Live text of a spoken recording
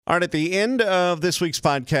All right, at the end of this week's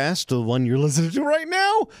podcast, the one you're listening to right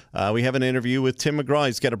now, we have an interview with Tim McGraw.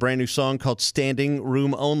 He's got a brand new song called Standing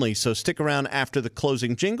Room Only. So stick around after the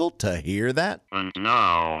closing jingle to hear that. And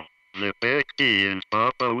now, the Big D and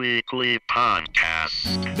Bubba Weekly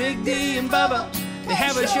Podcast. Big D and Bubba, they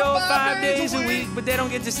have a show 5 days a week, but they don't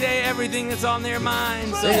get to say everything that's on their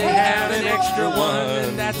mind. So they have an extra one,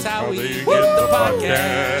 and that's how we get the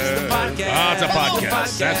podcast. The podcast. Oh, it's a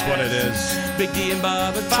podcast. That's what it is. Big D and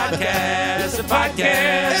Bubba's podcast. The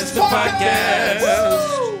podcast. The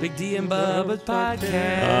podcast. Big D and Bubba's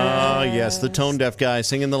podcast. Oh, yes, the tone deaf guy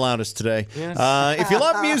singing the loudest today. Yes. If you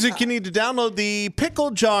love music, you need to download the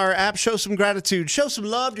Pickle Jar app. Show some gratitude. Show some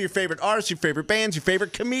love to your favorite artists, your favorite bands, your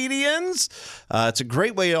favorite comedians. It's a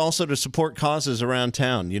great way also to support causes around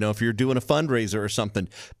town. You know, if you're doing a fundraiser or something,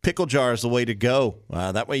 Pickle Jar is the way to go.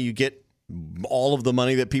 That way you get all of the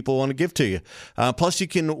money that people want to give to you. Plus, you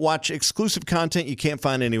can watch exclusive content you can't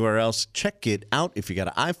find anywhere else. Check it out if you got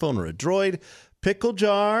an iPhone or a Droid.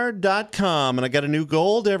 Picklejar.com. And I got a new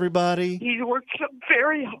gold, everybody. He worked so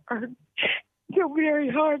very hard. So very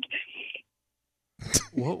hard.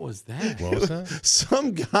 What was that? What was that?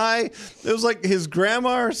 Some guy, it was like his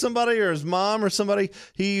grandma or somebody or his mom or somebody.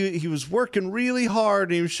 He was working really hard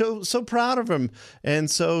and he was so proud of him. And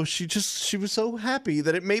so she was so happy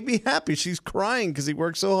that it made me happy. She's crying because he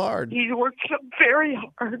worked so hard. He worked so very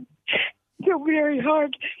hard. So very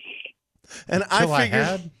hard. And I figured,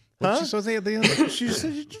 had? What'd she say at the end? she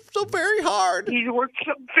said, so very hard. He worked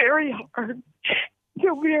so very hard.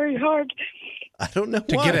 So very hard. I don't know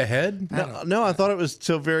To why. get ahead? No, I thought it was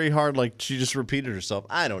so very hard, like she just repeated herself.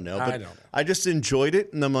 I don't know. But I don't know. I just enjoyed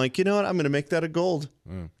it, and I'm like, you know what? I'm going to make that a gold.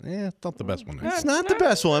 Yeah, it's not the best one. It's not the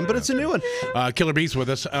best one, but it's a new one. Killer Beast with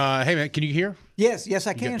us. Hey, man, can you hear? Yes,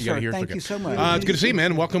 I You can, gotta sir. hear us? Thank Okay. you so much. It's good to see you,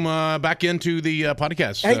 man. Welcome back into the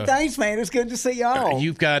podcast. Hey, thanks, man. It's good to see y'all.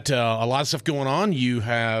 You've got a lot of stuff going on. You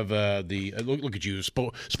have look at you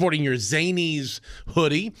sporting your Zanies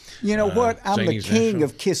hoodie. You know what? I'm the Zanies king National.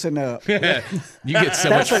 of kissing up. You get so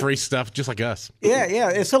much free stuff, just like us. Yeah.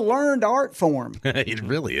 It's a learned art form. It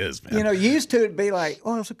really is, man. You know, used to it be like,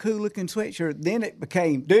 oh, it's a cool looking sweatshirt. Then it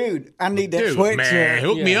became, dude, I need that Dude, sweatshirt. man,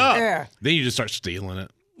 hook me up. Yeah. Then you just start stealing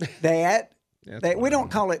it. That That's we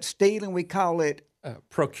don't call it stealing. We call it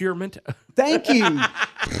Procurement. thank you.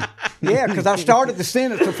 Yeah, because I started the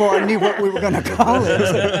sentence before I knew what we were going to call it.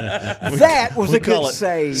 So that was We a call good it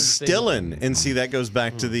save. Stillin'. And see, that goes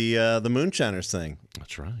back to the Moonshiners thing.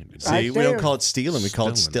 That's right. See, Right we don't there. call it stealing. We call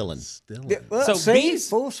it stillin'. Yeah, well, So see, bees-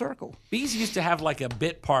 full circle. Bees used to have like a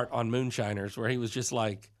bit part on Moonshiners where he was just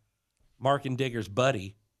like Mark and Digger's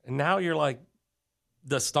buddy. And now you're like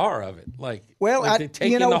the star of it. Like, Well, they're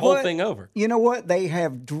taking the whole thing over. You know what? They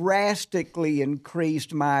have drastically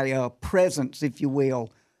increased my presence, if you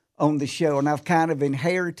will, on the show, and I've kind of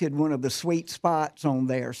inherited one of the sweet spots on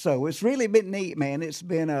there. So it's really been neat, man. It's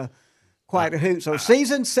been quite a hoot. So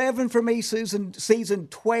season 7 for me, season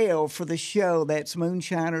 12 for the show. That's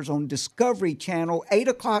Moonshiners on Discovery Channel, 8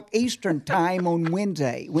 o'clock Eastern time on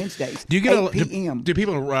Wednesdays. Do you get 8 p.m. do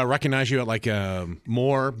people recognize you at like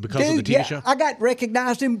more because of the TV show? I got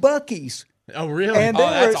recognized in Buc-ee's. Oh, really? And Oh,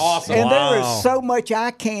 that's awesome. And there Wow. is so much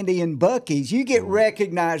eye candy in Buc-ee's. You get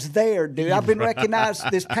recognized there, dude. I've been recognized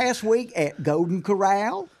this past week at Golden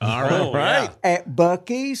Corral, All right. Oh, yeah. at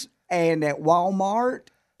Buc-ee's, and at Walmart,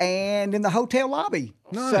 and in the hotel lobby.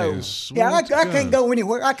 Nice. So, yeah, Well, I that's can't good. go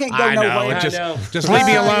anywhere. I can't go I know. nowhere. Just leave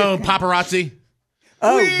me alone, paparazzi.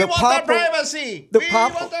 Oh, We the want papa- the privacy. the we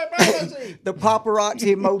papa- want the privacy. The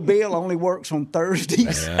paparazzi in Mobile only works on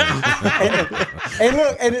Thursdays. and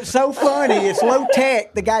look, and it's so funny. It's low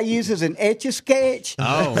tech. The guy uses an Etch-a-Sketch.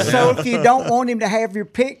 Oh, So if you don't want him to have your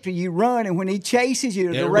picture, you run, and when he chases you,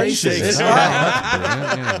 it erases it.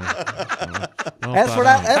 That's what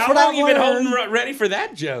How long I you been learned. holding ready for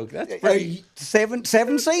that joke? That's pretty. Seven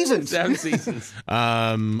seasons. 7 seasons.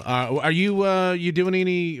 Are you doing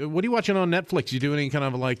any? What are you watching on Netflix? You doing any kind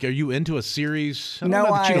of like? Are you into a series? No, know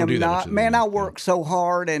that I you don't am do that much not. Man, I anymore. work so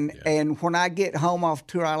hard, and when I get home off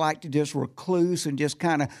tour, I like to just recluse and just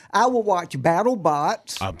kind of. I will watch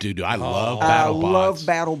BattleBots. Oh, dude, I love I BattleBots. love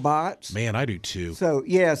BattleBots. Man, I do too. So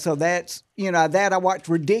yeah, so that's that I watch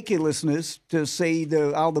Ridiculousness to see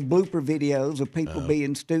all the blooper videos of people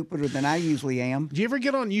being stupider than I usually am. Do you ever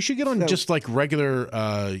get on? You should get on just like regular.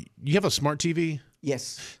 You have a smart TV.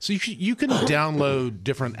 Yes. So you can download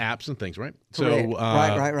different apps and things, right? Correct. So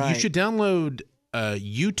Right. You should download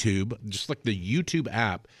YouTube, just like the YouTube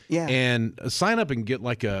app, Yeah. and sign up and get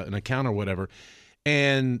like an account or whatever,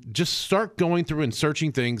 and just start going through and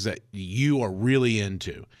searching things that you are really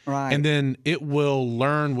into. Right. And then it will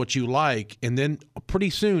learn what you like, and then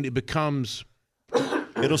pretty soon it becomes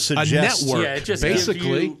It'll a suggest network. Yeah, it just basically.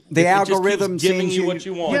 gives you, The it just keeps algorithm giving sends you you- what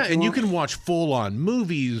you want. Yeah, and you can watch full-on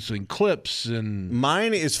movies and clips and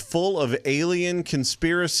Mine is full of alien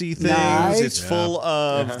conspiracy things. Nice. It's full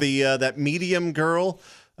of the that medium girl.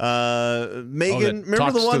 Megan, remember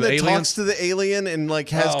talks the to one the that alien? talks to the alien and like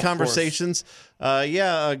has of conversations?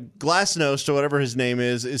 Glasnost or whatever his name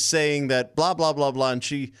is saying that blah blah blah blah, and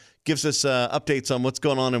she gives us updates on what's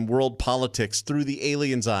going on in world politics through the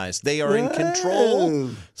aliens' eyes. They are in control,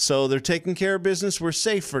 Whoa. so they're taking care of business. We're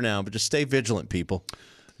safe for now, but just stay vigilant, people.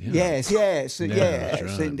 Yes, yes, yes. That's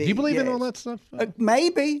right. Indeed, Do you believe in yes. all that stuff?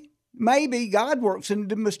 Maybe God works in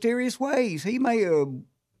mysterious ways.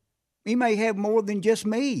 He may have more than just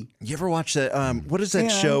me. You ever watch that? What is that Yeah.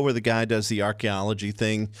 show where the guy does the archaeology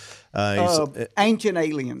thing? He's, Ancient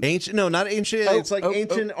aliens. Ancient, no, not ancient. Oh, it's like oh,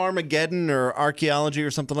 ancient Armageddon or archaeology or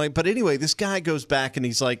something like. But anyway, this guy goes back and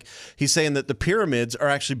he's saying that the pyramids are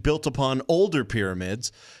actually built upon older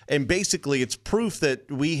pyramids, and basically it's proof that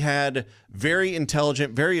we had very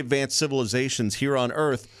intelligent, very advanced civilizations here on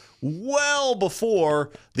Earth well before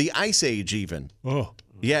the Ice Age, even. Oh.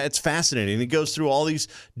 Yeah, it's fascinating. He goes through all these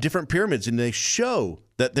different pyramids, and they show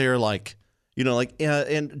that they're like,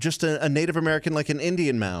 and just a Native American, like an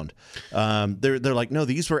Indian mound. They're like, no,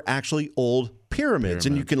 these were actually old pyramids,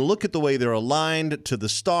 and you can look at the way they're aligned to the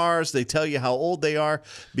stars. They tell you how old they are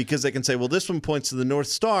because they can say, well, this one points to the North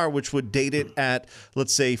Star, which would date it at,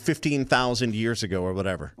 let's say, 15,000 years ago or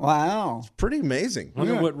whatever. Wow. Pretty amazing. I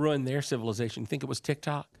wonder what ruined their civilization. You think it was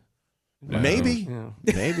TikTok? Maybe.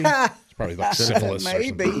 Maybe. It's probably like syphilis. or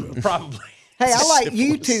something. Maybe. Probably. Hey, I like Syphilis.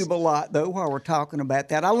 YouTube a lot, though, while we're talking about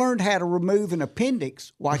that. I learned how to remove an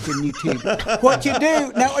appendix watching YouTube. What you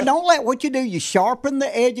do, now, don't let what you do, you sharpen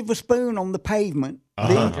the edge of a spoon on the pavement,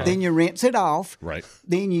 then you rinse it off. Right.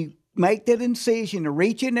 Then you make that incision to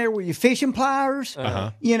reach in there with your fishing pliers,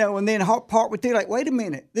 and then part with two, like, wait a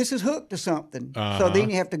minute, this is hooked to something. So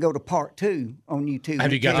then you have to go to part 2 on YouTube.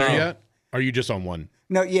 Have you got there yet? Or are you just on one?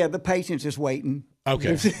 No, yeah, the patient's just waiting.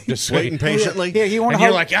 Okay. Just Waiting patiently. Yeah, you want And to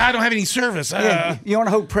you're hold, like, I don't have any service. you want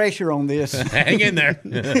to hold pressure on this. Hang in there.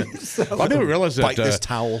 Well, I didn't realize that Bite this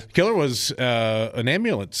towel. Killer was an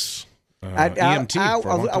ambulance EMT for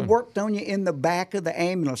a long I time. worked on you in the back of the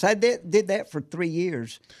ambulance. I did that for 3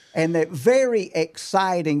 years, and that very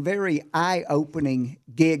exciting, very eye-opening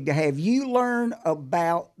gig to have. You learn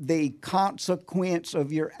about the consequence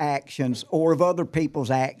of your actions or of other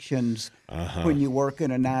people's actions when you work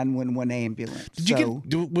in a 911 ambulance.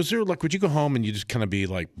 Was there like, would you go home and you just kind of be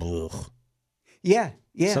like, blech? Yeah.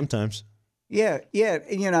 Sometimes. Yeah.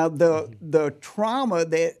 The trauma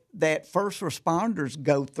that first responders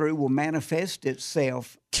go through will manifest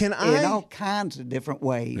itself in all kinds of different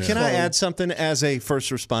ways. Can I So- add something as a first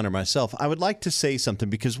responder myself? I would like to say something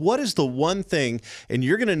because what is the one thing, and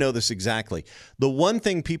you're going to know this exactly, the one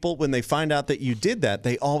thing people, when they find out that you did that,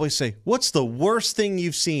 they always say, what's the worst thing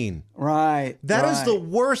you've seen? Right. That is the right.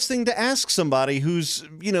 worst thing to ask somebody who's,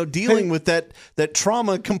 dealing with that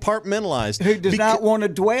trauma compartmentalized. Who does not want to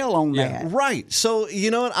dwell on that. Right. So,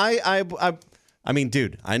 you know what? I mean,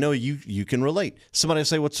 dude, I know you can relate. Somebody will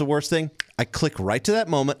say, what's the worst thing? I click right to that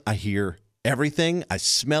moment. I hear everything. I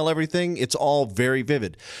smell everything. It's all very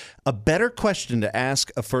vivid. A better question to ask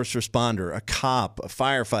a first responder, a cop, a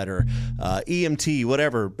firefighter, EMT,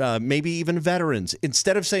 whatever, maybe even veterans,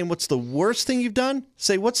 instead of saying, what's the worst thing you've done?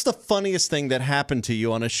 Say, what's the funniest thing that happened to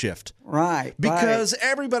you on a shift? Right. Because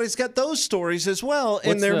everybody's got those stories as well, and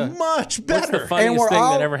What's they're the- much better. What's the funniest we're thing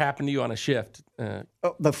all- that ever happened to you on a shift? the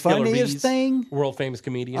Killer funniest Bees, thing. world famous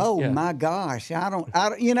comedian. Oh Yeah. my gosh, I don't.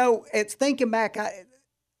 It's thinking back.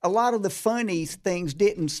 A lot of the funny things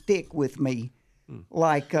didn't stick with me,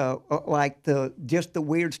 like the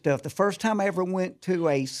weird stuff. The first time I ever went to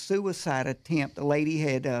a suicide attempt, the lady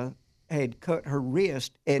had cut her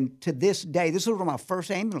wrist, and to this day, this was one of my first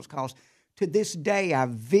ambulance calls. To this day, I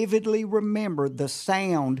vividly remember the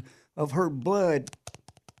sound of her blood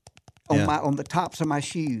on the tops of my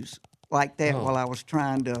shoes, like that, while I was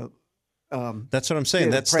trying to. That's what I'm saying.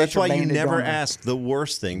 Yeah, That's pressure why you bandage never on them. ask the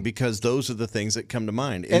worst thing because those are the things that come to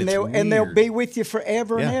mind. And they'll weird. be with you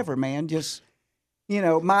forever and Yeah. ever, man. Just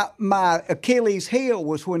my Achilles heel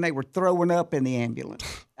was when they were throwing up in the ambulance.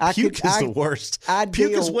 Puke is the worst. I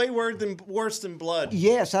Puke is deal- way worse than blood.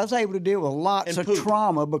 Yes, I was able to deal with lots And of poop.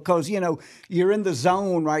 trauma because you're in the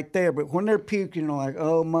zone right there. But when they're puking, you're like,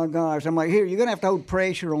 oh my gosh! I'm like, here, you're gonna have to hold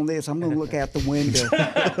pressure on this. I'm gonna look out the window.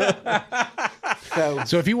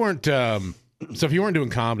 So if you weren't doing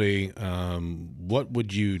comedy, what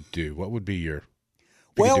would you do? What would be your?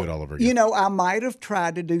 If you could do it all over again. I might have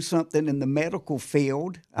tried to do something in the medical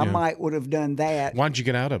field. I would have done that. Why did you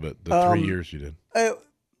get out of it? The 3 years you did.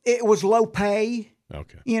 It was low pay.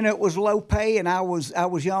 Okay. You know, it was low pay, and I was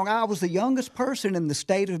young. I was the youngest person in the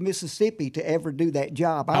state of Mississippi to ever do that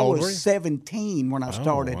job. I How old were was you? 17 when I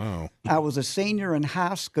started. wow. I was a senior in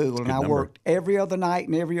high school, and I number. worked every other night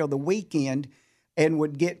and every other weekend, and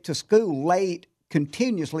would get to school late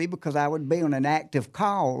continuously because I would be on an active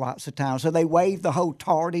call lots of times. So they waived the whole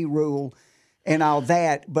tardy rule and all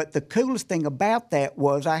that. But the coolest thing about that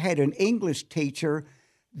was I had an English teacher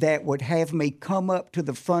that would have me come up to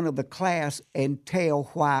the front of the class and tell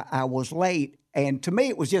why I was late. And to me,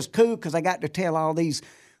 it was just cool because I got to tell all these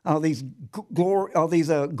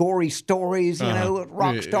gory stories, you know,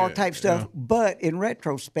 rock star type stuff. yeah. But in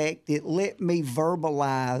retrospect, it let me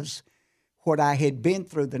verbalize what I had been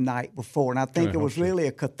through the night before. And I think it was really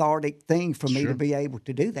a cathartic thing for me to be able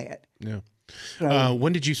to do that. Yeah. So,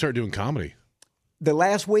 When did you start doing comedy? the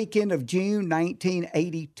last weekend of June,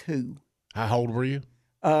 1982. How old were you?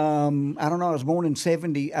 I don't know. I was born in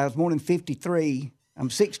 53. I'm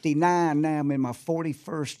 69 now. I'm in my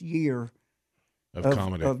 41st year Of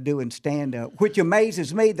comedy. of doing stand-up, which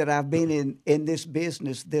amazes me that I've been in this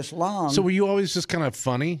business this long. So were you always just kind of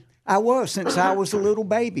funny? I was since I was a little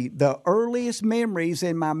baby. The earliest memories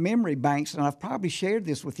in my memory banks, and I've probably shared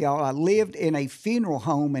this with y'all, I lived in a funeral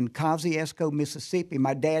home in Kosciuszko, Mississippi.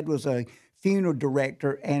 My dad was a funeral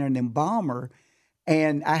director and an embalmer,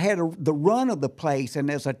 and I had the run of the place. And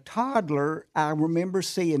as a toddler, I remember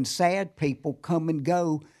seeing sad people come and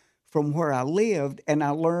go from where I lived, and I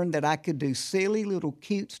learned that I could do silly little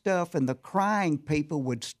cute stuff, and the crying people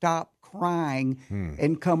would stop crying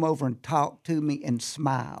and come over and talk to me and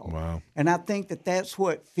smile. Wow. And I think that that's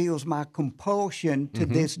what fuels my compulsion to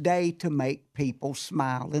this day to make people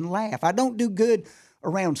smile and laugh. I don't do good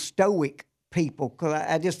around stoic people because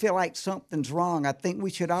I just feel like something's wrong. I think we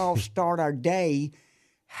should all start our day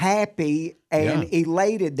happy and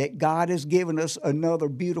elated that God has given us another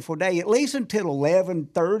beautiful day, at least until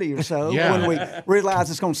 11:30 or so, Yeah. when we realize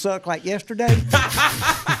it's going to suck like yesterday.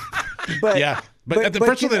 But at the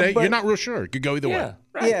first you of the know, day, you're not real sure. It could go either way.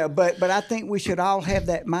 Yeah, but I think we should all have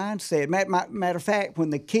that mindset. Matter of fact, when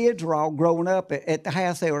the kids were all growing up at the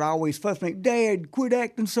house, they would always fuss me, "Dad, quit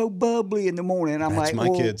acting so bubbly in the morning." And I'm That's like,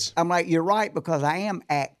 my kids. I'm like, you're right, because I am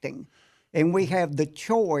acting, and we have the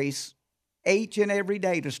choice each and every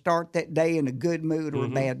day to start that day in a good mood or a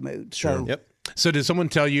bad mood. So Yep. So did someone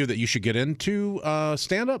tell you that you should get into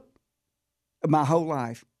stand-up? my whole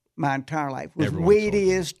life, my entire life, was Everyone told you.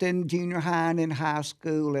 Wheaties and junior high and in high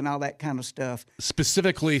school and all that kind of stuff.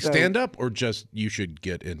 Specifically stand-up, or just you should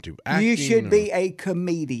get into acting? You should or- be a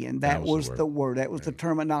comedian. That was was the the word. That was the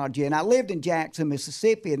terminology. And I lived in Jackson,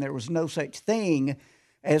 Mississippi, and there was no such thing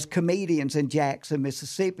as comedians in Jackson,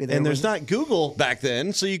 Mississippi. And there's not Google back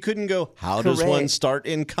then, so you couldn't go, how does one Correct. start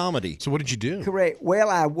in comedy? So what did you do? Correct. Well,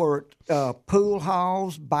 I worked pool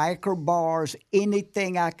halls, biker bars,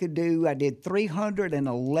 anything I could do. I did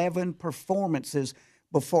 311 performances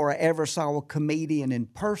before I ever saw a comedian in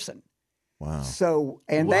person. Wow. So,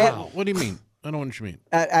 and Wow. What do you mean? I don't know what you mean.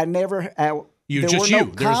 I never. There just were no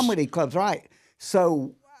you. There's- comedy clubs, right?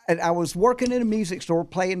 So I was working in a music store,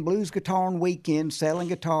 playing blues guitar on weekends, selling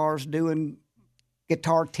guitars, doing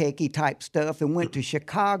guitar techie type stuff, and went to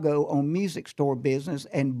Chicago on music store business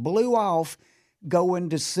and blew off going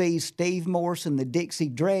to see Steve Morse and the Dixie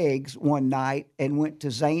Dregs one night, and went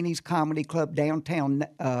to Zany's Comedy Club downtown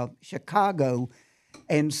Chicago,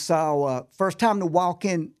 and saw first time to walk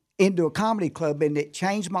into a comedy club, and it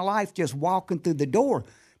changed my life just walking through the door,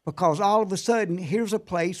 because all of a sudden here's a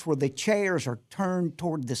place where the chairs are turned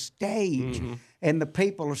toward the stage, and the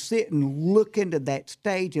people are sitting looking to that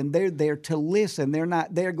stage, and they're there to listen. They're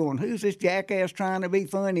not there going, "Who's this jackass trying to be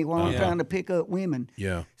funny while I'm trying to pick up women?"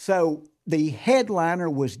 Yeah. So the headliner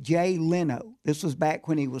was Jay Leno. This was back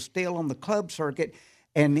when he was still on the club circuit,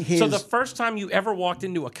 and his So the first time you ever walked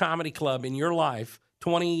into a comedy club in your life,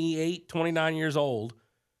 28, 29 years old,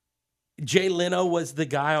 Jay Leno was the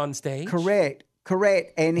guy on stage? Correct.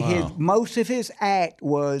 And most of his act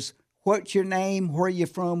was, "What's your name? Where are you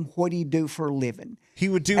from? What do you do for a living?" He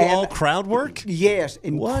would do And- all crowd work? Yes,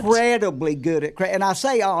 What? incredibly good at and I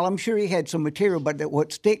say all, I'm sure he had some material, but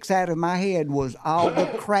what sticks out of my head was all the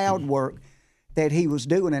crowd work that he was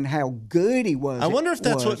doing and how good he was. I wonder if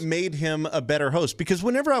that's what made him a better host, because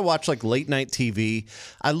whenever I watch like late night TV,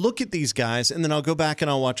 I look at these guys and then I'll go back and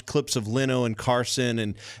I'll watch clips of Leno and Carson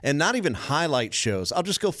and not even highlight shows. I'll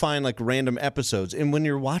just go find like random episodes. And when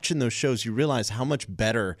you're watching those shows, you realize how much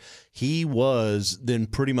better he was than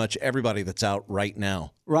pretty much everybody that's out right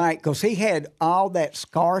now. Right, because he had all that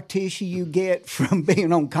scar tissue you get from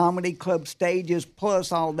being on comedy club stages,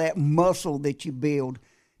 plus all that muscle that you build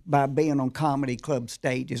by being on comedy club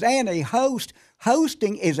stages. And a host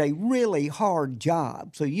hosting is a really hard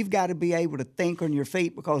job. So you've got to be able to think on your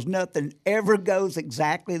feet because nothing ever goes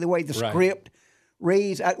exactly the way the Right. script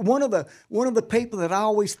reads. One of the people that I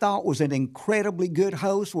always thought was an incredibly good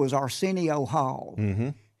host was Arsenio Hall. Mm-hmm.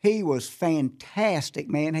 He was fantastic,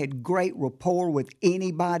 man. Had great rapport with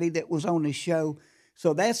anybody that was on his show.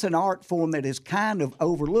 So that's an art form that is kind of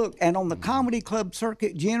overlooked. And on the comedy club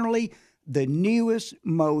circuit, generally, the newest,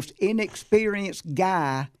 most inexperienced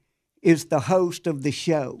guy is the host of the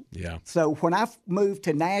show. Yeah. So when I moved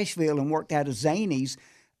to Nashville and worked out of Zanies,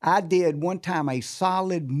 I did one time a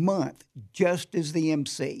solid month just as the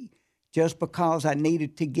MC, just because I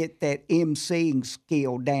needed to get that MCing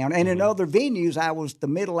skill down. And in other venues, I was the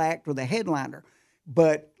middle act or the headliner.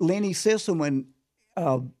 But Lenny Sisselman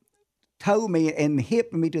told me and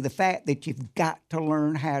hipped me to the fact that you've got to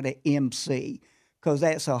learn how to MC, because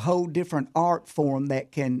that's a whole different art form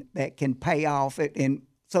that can pay off in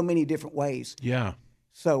so many different ways. Yeah.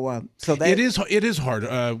 So that It is hard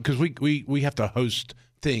because we have to host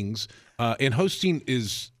things, and hosting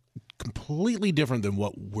is completely different than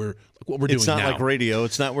what we're doing It's not now. like radio.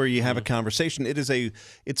 It's not where you have a conversation.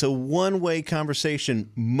 It's a one-way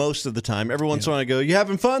conversation most of the time. Every once in a while I go, "You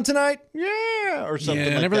having fun tonight?" Yeah, or something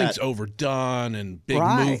and like everything's that. overdone and big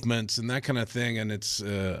Right. movements and that kind of thing, and it's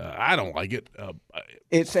I don't like it.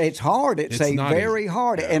 It's hard. It's It's a not very easy.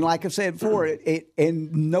 hard. And like I said before,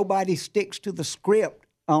 and nobody sticks to the script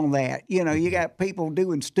on that. You know, you got people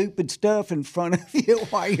doing stupid stuff in front of you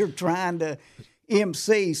while you're trying to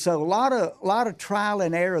MC. So a lot of trial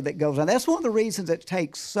and error that goes on. That's one of the reasons it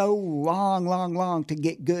takes so long to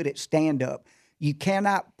get good at stand up. You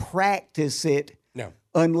cannot practice it No.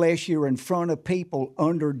 unless you're in front of people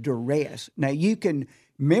under duress. Now, you can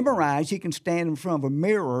memorize, you can stand in front of a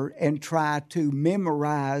mirror and try to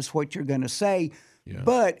memorize what you're going to say,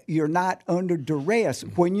 but you're not under duress.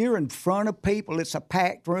 When you're in front of people, it's a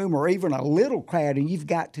packed room or even a little crowd, and you've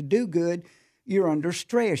got to do good, you're under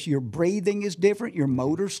stress. Your breathing is different, your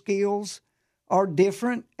motor skills are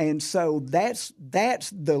different, and so that's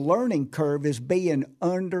the learning curve, is being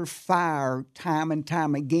under fire time and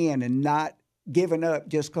time again and not giving up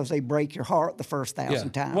just because they break your heart the first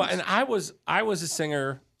 1,000 times. Well, and I was a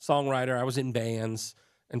singer, songwriter. I was in bands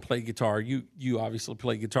and played guitar. You obviously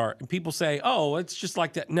play guitar. And people say, "Oh, it's just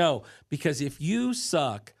like that." No, because if you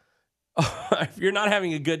suck, if you're not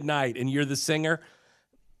having a good night and you're the singer,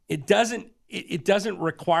 it doesn't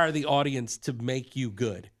require the audience to make you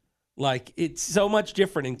good. Like, it's so much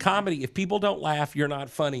different in comedy. If people don't laugh, you're not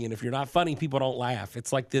funny, and if you're not funny, people don't laugh.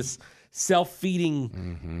 It's like this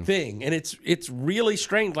self-feeding thing, and it's really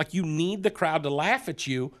strange. Like, you need the crowd to laugh at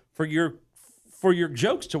you for your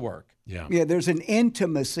jokes to work. Yeah, there's an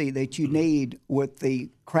intimacy that you need with the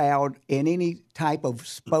crowd in any type of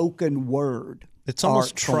spoken word. It's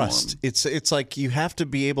almost art form. trust. It's like you have to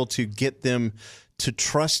be able to get them to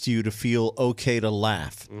trust you to feel okay to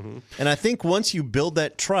laugh. And I think once you build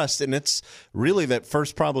that trust, and it's really that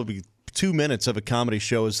first probably 2 minutes of a comedy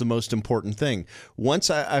show is the most important thing. Once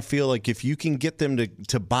I feel like if you can get them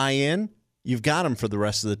to buy in, you've got them for the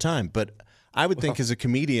rest of the time. But I would think as a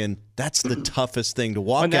comedian, that's the toughest thing to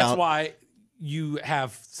walk And that's out. why you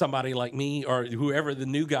have somebody like me or whoever the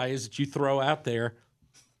new guy is that you throw out there,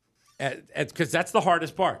 because that's the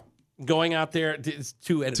hardest part. Going out there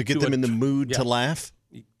to get them in the mood to laugh.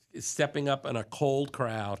 Stepping up in a cold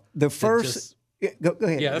crowd. The first, go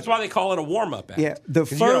ahead. Yeah, that's why they call it a warm-up act. Yeah, the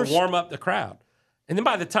 'Cause you gotta first- warm up the crowd. And then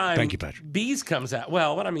by the time Thank you, Patrick. Bees comes out,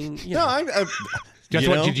 well, what I mean, you No, know, Guess you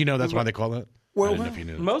what? know? Did you know that's why they call it? Well, I didn't know if you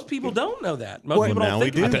knew. most people don't know that. Most people now don't we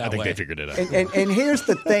think do. about it I that think way. they figured it out. And here's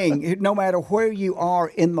the thing: no matter where you are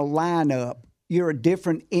in the lineup, you're a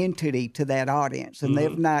different entity to that audience, and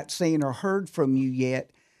they've not seen or heard from you yet.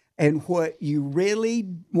 And what you really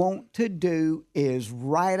want to do is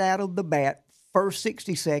right out of the bat, first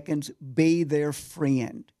 60 seconds, be their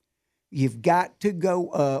friend. You've got to go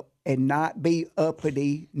up and not be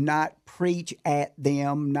uppity, not preach at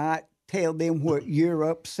them, not tell them what you're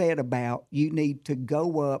upset about. You need to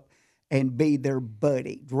go up and be their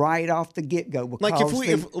buddy right off the get-go. Like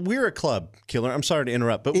if we're a club, Killer, I'm sorry to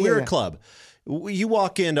interrupt, but we're a Yeah. club. You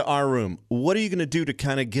walk into our room, what are you going to do to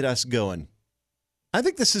kind of get us going? I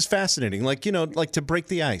think this is fascinating. Like, like to break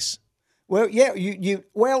the ice. Well, yeah,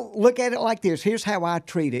 well, look at it like this. Here's how I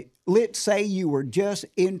treat it. Let's say you were just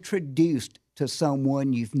introduced to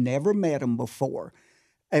someone, you've never met them before.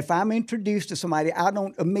 If I'm introduced to somebody, I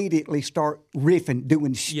don't immediately start riffing,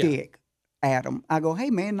 doing shtick at them. I go, "Hey,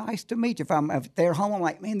 man, nice to meet you." If they're home, I'm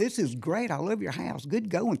like, "Man, this is great. I love your house. Good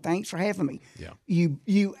going. Thanks for having me." Yeah.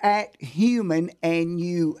 You act human and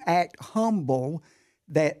you act humble,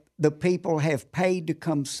 that the people have paid to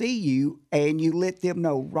come see you, and you let them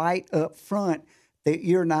know right up front that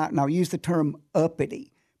you're not, and I'll use the term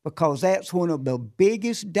uppity, because that's one of the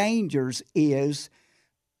biggest dangers is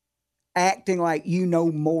acting like you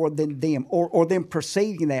know more than them, or them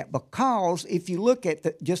perceiving that. Because if you look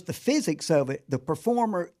at just the physics of it, the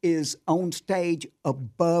performer is on stage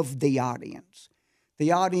above the audience.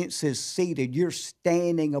 The audience is seated. You're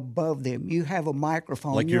standing above them. You have a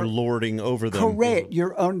microphone. Like you're lording over them. Correct.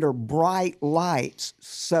 You're under bright lights.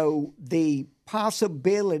 So the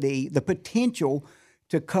possibility, the potential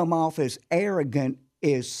to come off as arrogant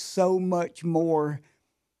is so much more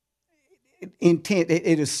intent.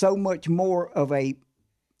 It is so much more of a,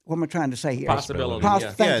 what am I trying to say here? Possibility.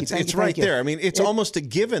 Thank you, it's thank right you. there. I mean, it's almost a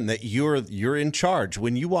given that you're in charge.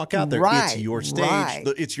 When you walk out there, it's your stage,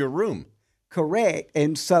 it's your room. Correct.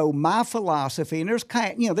 And so my philosophy, and there's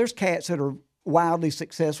cats that are wildly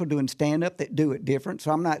successful doing stand-up that do it different.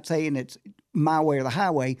 So I'm not saying it's my way or the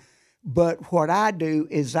highway, but what I do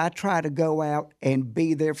is I try to go out and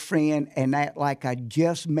be their friend and act like I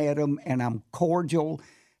just met them and I'm cordial.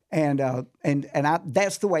 And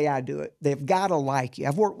that's the way I do it. They've got to like you.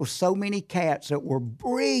 I've worked with so many cats that were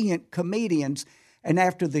brilliant comedians, and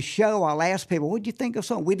after the show, I'll ask people, "What'd you think of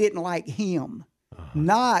something?" We didn't like him,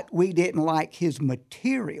 not we didn't like his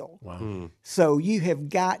material. Wow. So you have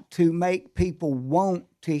got to make people want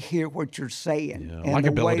to hear what you're saying. Yeah.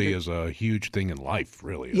 Likability is a huge thing in life,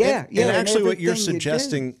 really. Yeah, And actually, what you're everything you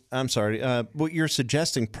suggesting, I'm sorry, what you're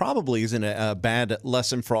suggesting probably isn't a bad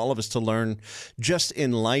lesson for all of us to learn just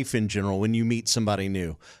in life in general when you meet somebody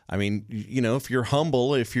new. I mean, if you're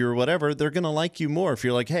humble, if you're whatever, they're going to like you more. If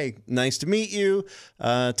you're like, hey, nice to meet you,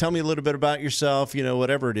 tell me a little bit about yourself,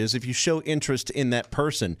 whatever it is. If you show interest in that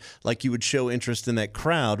person, like you would show interest in that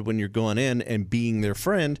crowd when you're going in and being their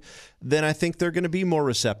friend, then I think they're going to be more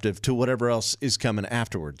receptive to whatever else is coming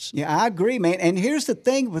afterwards. Yeah, I agree, man. And here's the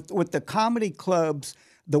thing with the comedy clubs,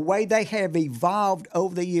 the way they have evolved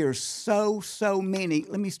over the years, so many,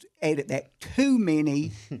 let me edit that, too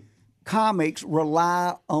many comics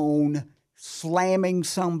rely on slamming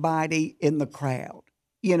somebody in the crowd.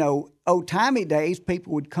 Old-timey days,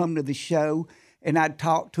 people would come to the show and I'd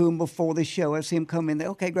talk to them before the show. I'd see them come in there,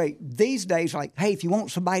 okay, great. These days, like, hey, if you want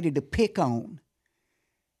somebody to pick on,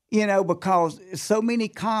 because so many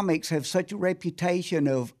comics have such a reputation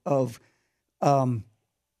of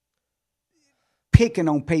picking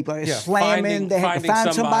on people, slamming. They have to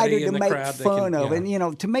find somebody to make fun of.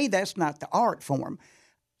 And, to me, that's not the art form.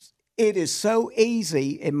 It is so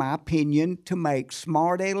easy, in my opinion, to make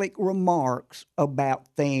smart-aleck remarks about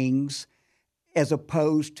things as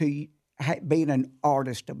opposed to being an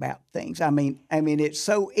artist about things. I mean, it's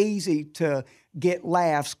so easy to get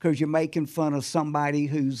laughs because you're making fun of somebody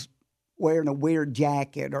who's wearing a weird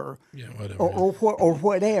jacket or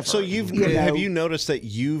whatever. So have you noticed that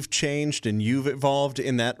you've changed and you've evolved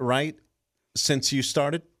in that since you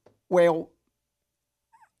started? Well,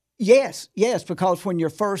 yes, because when you're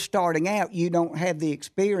first starting out, you don't have the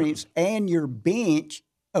experience and your bench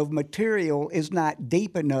of material is not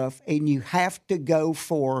deep enough, and you have to go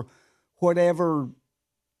for whatever,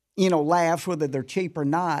 laughs, whether they're cheap or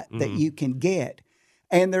not, that you can get.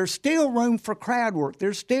 And there's still room for crowd work.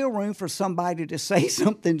 There's still room for somebody to say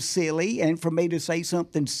something silly and for me to say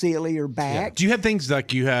something silly or back. Yeah. Do you have things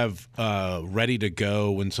like you have ready to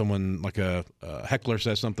go when someone, like a heckler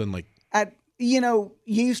says something like?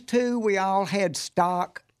 Used to, we all had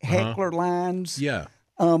stock heckler lines. Yeah.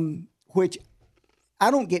 Which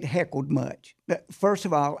I don't get heckled much. First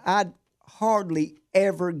of all, I hardly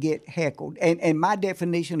ever get heckled. And my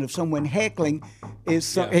definition of someone heckling is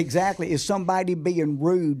somebody being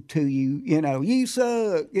rude to you, you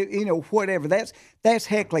suck, whatever. That's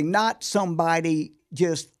heckling, not somebody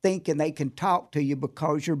just thinking they can talk to you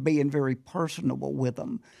because you're being very personable with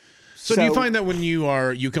them. So do you find that when you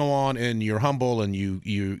go on and you're humble and you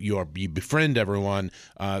befriend everyone,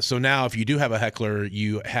 so now if you do have a heckler,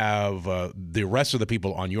 you have the rest of the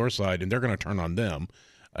people on your side and they're going to turn on them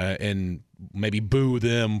and maybe boo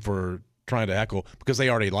them for trying to heckle because they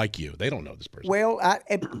already like you. They don't know this person. Well,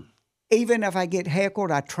 even if I get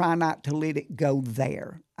heckled, I try not to let it go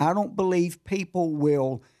there. I don't believe people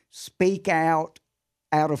will speak out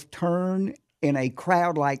of turn in a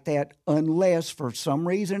crowd like that unless for some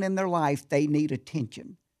reason in their life they need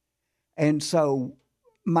attention. And so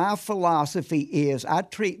my philosophy is I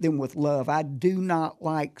treat them with love. I do not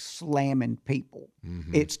like slamming people.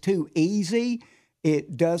 Mm-hmm. It's too easy.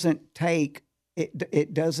 It doesn't take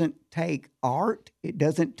art. It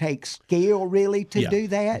doesn't take skill really to do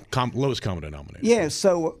that. Lowest common denominator. Yeah,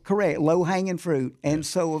 so correct, low hanging fruit. And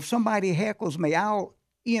so if somebody heckles me,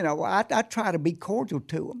 I try to be cordial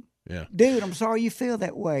to them. Yeah. Dude, I'm sorry you feel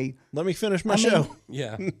that way. Let me finish my I mean, show.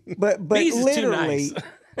 Yeah. But Bees is too literally,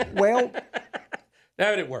 well,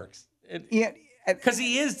 No, it works. yeah, Because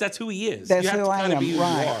he is. That's who he is. that's you have who to I kind of am. be who you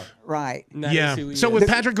Right, are. right. And that Yeah. is who he So is. with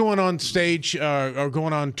Patrick going on stage or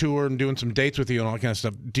going on tour and doing some dates with you and all that kind of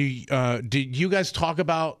stuff, do you guys talk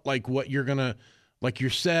about like what you're gonna like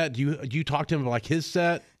your set? Do you talk to him about like his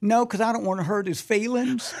set? No, because I don't want to hurt his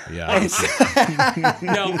feelings. Yeah.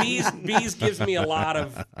 No, Bees gives me a lot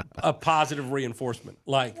of positive reinforcement.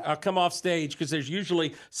 Like I'll come off stage because there's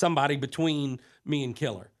usually somebody between me and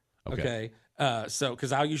Killer. Okay. So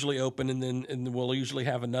because I'll usually open and then we'll usually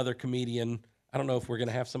have another comedian. I don't know if we're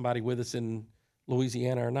gonna have somebody with us in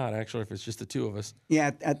Louisiana or not. Actually, if it's just the two of us.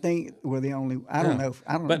 Yeah, I think we're the only. I don't know.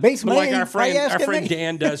 I don't know. But, Beats but like me. our Why you asking friend me?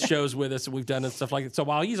 Dan does shows with us, and we've done stuff like that. So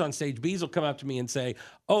while he's on stage, Bees will come up to me and say,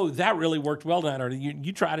 "Oh, that really worked well tonight," or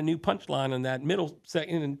 "You tried a new punchline in that middle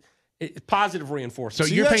second," and it's positive reinforcement.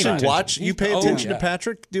 So You you're paying actually attention. watch. You pay Oh, attention yeah. to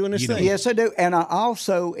Patrick doing his You know. thing. Yes, I do, and I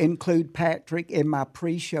also include Patrick in my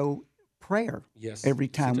pre-show prayer. Yes, every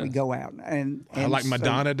time she we does. go out, and like so-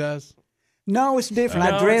 Madonna does. No, it's different.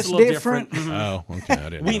 No, I it's dress a little different. different. Oh, okay. I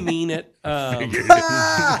didn't We know. mean it. Oh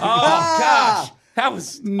gosh, that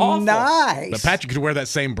was awful. Nice. But Patrick could wear that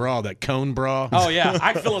same bra, that cone bra. Oh yeah,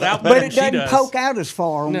 I fill it out better but than it she doesn't does. poke out as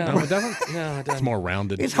far. No, Oh, it doesn't. no, it It's doesn't. more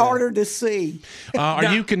rounded. It's harder to see. Are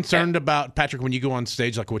No. you concerned about Patrick when you go on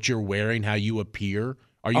stage, like what you're wearing, how you appear?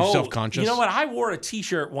 Are you Oh, self-conscious? You know what? I wore a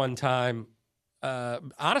T-shirt one time,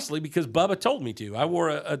 honestly, because Bubba told me to.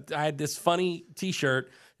 I had this funny T-shirt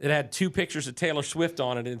that had two pictures of Taylor Swift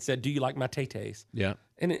on it, and it said, "Do you like my Tay-Tays?" Yeah.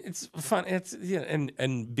 And it's fun. It's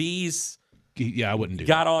and Bees Yeah, I wouldn't do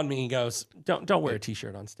got on me and goes, "Don't wear a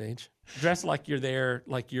T-shirt on stage. Dress like you're there,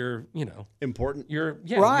 like you're Important. you're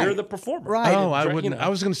Right. you're the performer." Right. that. Oh, I You wouldn't. know. I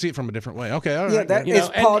was going to see it from a different way. Okay, all right. Yeah, that You is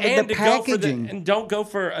know, part of the to go for packaging. and don't go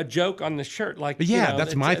for a joke on the shirt. Like Yeah,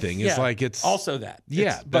 that's my thing. It's like it's- also that. yeah,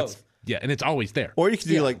 It's that's both. yeah, and it's always there. Or you could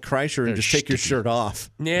do Yeah. like Kreischer and They're just take your sticky. shirt off.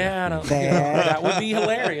 Yeah, I don't, That- that would be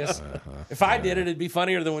hilarious. If I did it, it'd be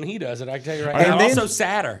funnier than when he does it. I can tell you right And now. then- Also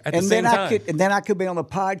sadder at the And same then time. I could be on the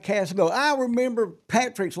podcast and go, I remember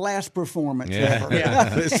Patrick's last performance Yeah. ever. Yeah.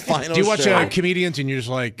 His final Do you watch show. comedians and you're just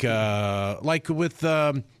like with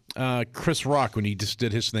Chris Rock when he just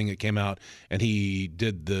did his thing that came out and he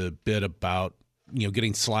did the bit about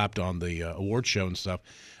getting slapped on the award show and stuff.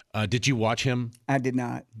 Did you watch him? I did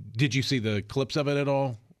not. Did you see the clips of it at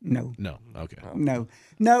all? No. No. Okay.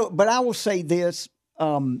 No, but I will say this.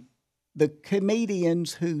 The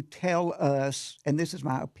comedians who tell us, and this is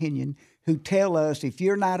my opinion, who tell us if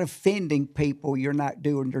you're not offending people, you're not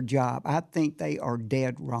doing your job, I think they are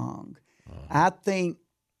dead wrong. I think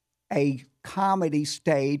a comedy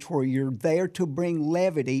stage where you're there to bring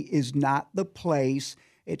levity is not the place.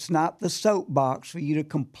 It's not the soapbox for you to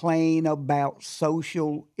complain about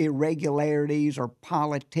social irregularities or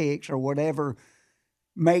politics or whatever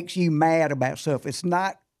makes you mad about stuff. It's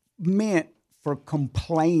not meant for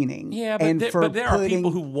complaining. Yeah, and for but there are putting,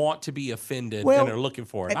 people who want to be offended Well, and are looking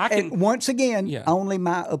for it. and once again, Yeah. only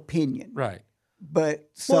my opinion. Right. But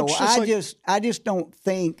Well, so it's just like- I just don't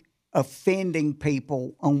think offending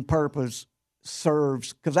people on purpose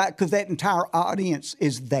serves because that entire audience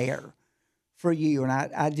is there for you, and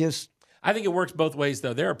I just I think it works both ways,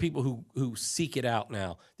 though. There are people who seek it out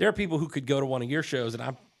now. There are people who could go to one of your shows, and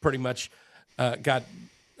I pretty much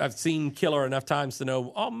I've seen Killer enough times to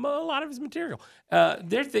know a lot of his material.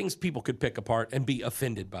 There are things people could pick apart and be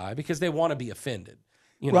offended by because they want to be offended.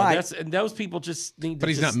 Right. And those people just need to But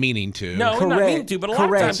he's not meaning to. No, he's not Correct. meaning to, but a lot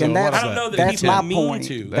Correct. of times And I that's- don't know that that's people my mean point.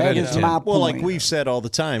 to. That you is know? my Well, like point. we've said all the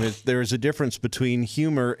time, there's a difference between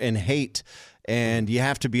humor and hate, and you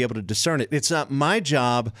have to be able to discern it. It's not my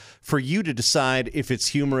job for you to decide if it's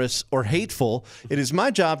humorous or hateful. It is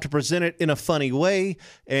my job to present it in a funny way,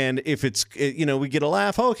 and if it's, we get a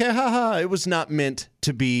laugh, okay, haha, it was not meant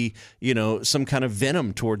to be, some kind of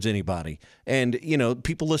venom towards anybody. And,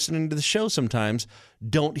 people listening to the show sometimes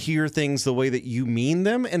don't hear things the way that you mean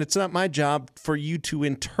them, and it's not my job for you to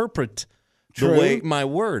interpret the True. way my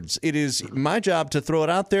words. It is my job to throw it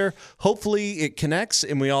out there. Hopefully it connects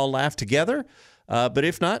and we all laugh together. But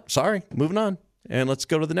if not, sorry, moving on. And let's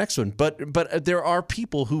go to the next one. But there are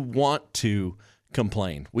people who want to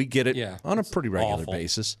complain. We get it on a pretty regular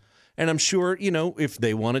basis. And I'm sure, if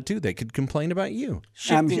they wanted to, they could complain about you.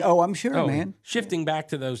 I'm sure, man. Shifting back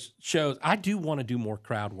to those shows, I do want to do more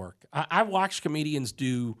crowd work. I watch comedians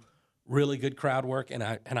do really good crowd work, and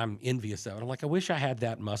I'm envious of it. I'm like, I wish I had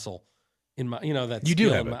that muscle in my, that You do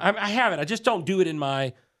skill have in it. I have it. I just don't do it in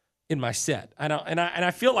my set. I don't, and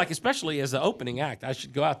I feel like, especially as the opening act, I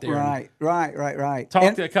should go out there and Right. talk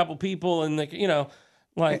And- to a couple people, and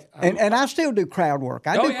Like, And I still do crowd work.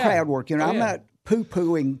 I Oh, do yeah. crowd work. You know, Oh, I'm yeah. not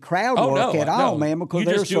poo-pooing crowd Oh, work no, at all, no. man, because You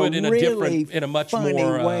there's just do it in a really in a much funny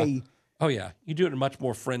more way. Oh yeah, you do it in a much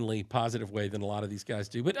more friendly, positive way than a lot of these guys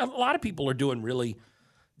do. But a lot of people are doing really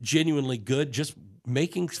genuinely good, just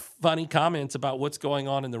making funny comments about what's going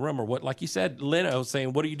on in the room, or what, like you said, Leno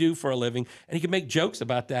saying, "What do you do for a living?" And he can make jokes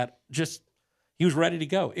about that. Just he was ready to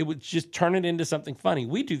go. It would just turn it into something funny.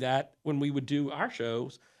 We do that when we would do our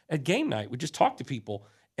shows at game night. We just talk to people,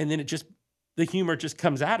 and then the humor just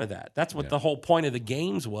comes out of that. That's what the whole point of the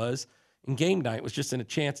games was. And game night was just a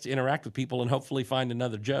chance to interact with people and hopefully find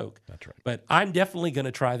another joke. That's right. But I'm definitely going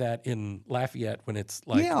to try that in Lafayette when it's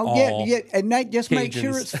like And that just make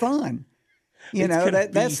sure Cajuns. it's fun. You It's know, gonna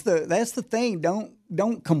that's the thing.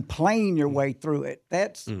 Don't complain your way through it.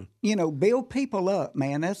 That's build people up,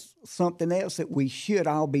 man. That's something else that we should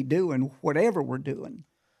all be doing, whatever we're doing.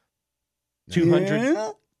 200,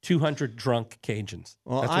 Yeah. 200 drunk Cajuns.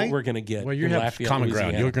 Well, That's what we're going to get. Well, you in have Lafayette, common ground.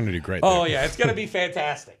 Louisiana. You're going to do great. Oh there. yeah, it's going to be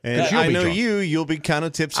fantastic. And you'll I be know drunk. you'll be kind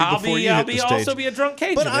of tipsy I'll before be you hit the stage. also be a drunk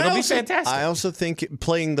Cajun. But It'll be fantastic. I also think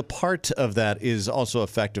playing the part of that is also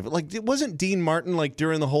effective. Like, it wasn't Dean Martin, like,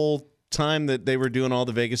 during the whole time that they were doing all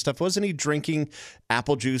the Vegas stuff, wasn't he drinking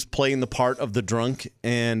apple juice, playing the part of the drunk?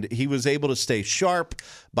 And he was able to stay sharp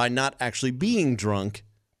by not actually being drunk.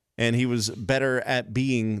 And he was better at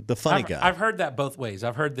being the funny guy. I've heard that both ways.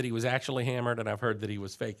 I've heard that he was actually hammered, and I've heard that he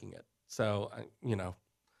was faking it. So,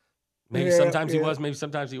 maybe sometimes he was, maybe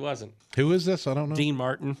sometimes he wasn't. Who is this? I don't know. Dean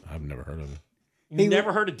Martin. I've never heard of him. You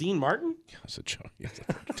never heard of Dean Martin? That's a joke. Yes,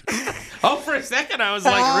 Oh, for a second, I was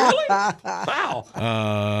like, really? Wow.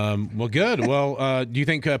 well, good. Well, do you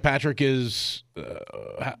think Patrick is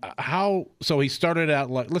how? So he started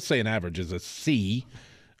out like, let's say an average is a C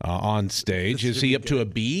on stage. Is he up to a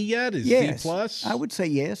B yet? Is Yes, C plus? I would say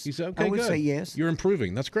yes. He's okay. I would good. say yes. You're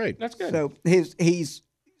improving. That's great. That's good. So he's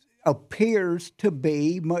appears to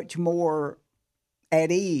be much more at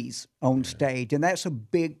ease on stage, and that's a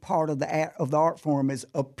big part of the art form is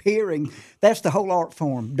appearing. That's the whole art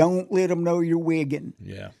form. Don't let them know you're wigging.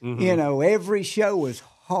 Yeah. You know, every show is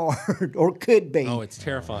hard or could be. Oh, it's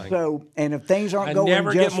terrifying. So, and if things aren't I going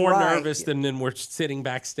never just get more right, nervous than when we're sitting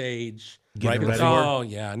backstage. Right Because- before. oh,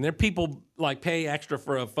 yeah. And there are people like pay extra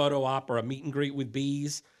for a photo op or a meet and greet with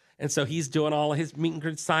bees. And so he's doing all of his meet and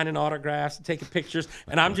greet, signing autographs and taking pictures.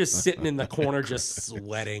 And I'm just sitting in the corner just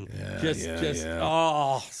sweating.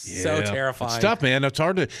 So terrifying. It's tough, man. It's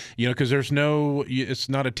hard to, because there's it's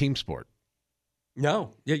not a team sport.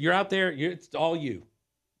 No, you're out there. It's all you.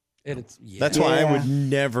 And it's That's why I would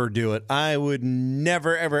never do it. I would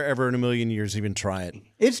never, ever, ever in a million years even try it.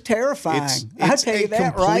 it's terrifying. I tell you a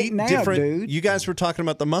that right complete now, different, dude. You guys were talking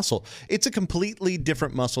about the muscle. It's a completely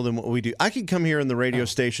different muscle than what we do. I could come here in the radio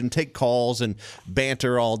station, take calls, and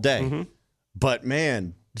banter all day. But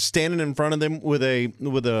man, standing in front of them with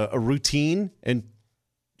a routine and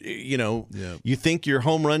you think your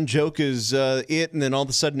home run joke is it, and then all of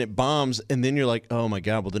a sudden it bombs, and then you're like, oh my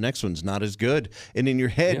God, well, the next one's not as good. And in your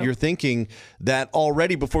head, you're thinking that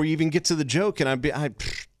already before you even get to the joke, and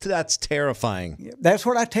that's terrifying. That's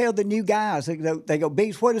what I tell the new guys. They go,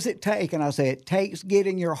 Beats, what does it take? And I say, it takes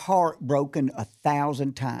getting your heart broken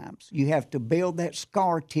 1,000 times. You have to build that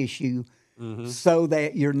scar tissue so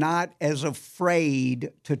that you're not as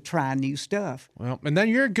afraid to try new stuff. Well, and then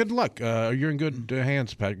you're in good luck. You're in good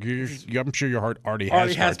hands, Pat. I'm sure your heart already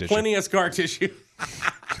has scar tissue. plenty of scar tissue.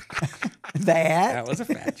 That was a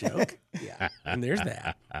fat joke. Yeah, and there's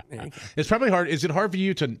that. There you go. It's probably hard. Is it hard for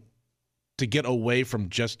you to get away from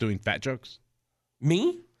just doing fat jokes?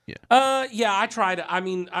 Me? Yeah. Yeah, I try to. I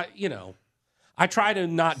mean, I try to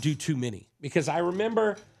not do too many because I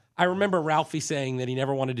remember Ralphie saying that he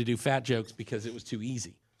never wanted to do fat jokes because it was too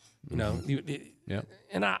easy. Yeah.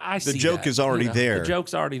 And I see The joke that, is already there. The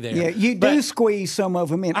joke's already there. Yeah, you But- do squeeze some of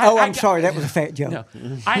them in. I'm Sorry, that was a fat joke. No,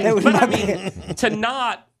 That was but my I mean, to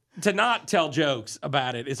not tell jokes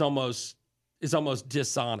about it is almost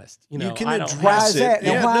dishonest. You can I don't address Why have- is that?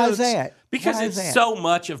 Yeah, Now, why no, is it's- that? because Why it's is that? so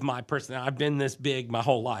much of my personality. I've been this big my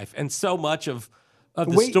whole life, and so much of the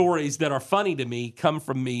We- stories that are funny to me come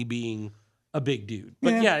from me being a big dude.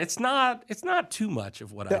 But Yeah. it's not too much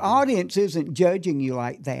of what I The do. audience isn't judging you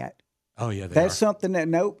like that. Oh yeah, they That's are. something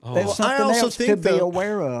that that's I something also else to think, be though-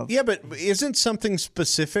 aware of. Yeah, but isn't something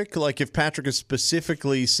specific, like if Patrick is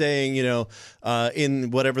specifically saying,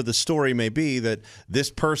 in whatever the story may be, that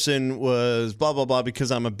this person was blah, blah, blah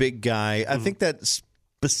because I'm a big guy, I think that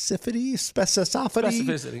specificity.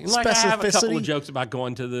 And like I have a couple of jokes about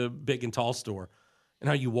going to the big and tall store and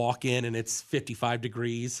how you walk in and it's 55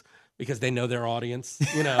 degrees because they know their audience.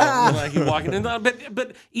 You know, like you walking in.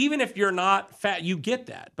 But even if you're not fat, you get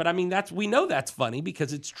that. But I mean, we know that's funny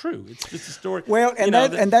because it's true. It's just a story. Well, and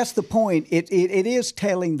and that's the point. It is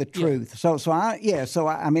telling the truth. So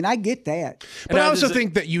I mean, I get that. But I also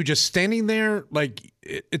think that you just standing there, like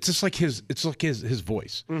it's just like his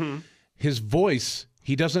voice. Mm-hmm. His voice.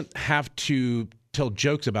 He doesn't have to tell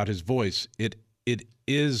jokes about his voice. It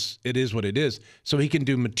is what it is. So he can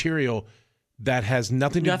do material that has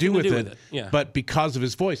nothing to do with it. Yeah. But because of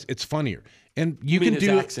his voice, it's funnier. And you mean can his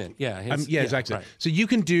do accent. Yeah. his accent. Right. So you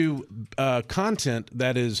can do content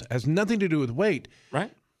that has nothing to do with weight.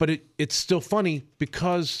 Right. But it's still funny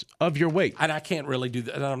because of your weight. And I can't really do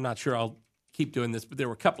that. And I'm not sure I'll keep doing this, but there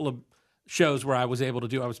were a couple of shows where I was able to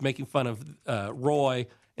do. I was making fun of Roy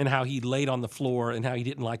and how he laid on the floor and how he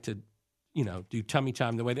didn't like to, do tummy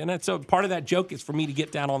time the way. And so part of that joke is for me to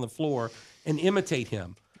get down on the floor and imitate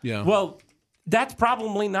him. Yeah. Well, that's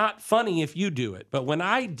probably not funny if you do it, but when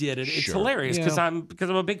I did it, it's hilarious because I'm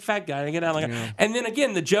a big fat guy. And I get down and then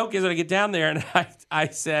again, the joke is that I get down there and I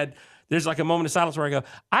said, there's like a moment of silence where I go,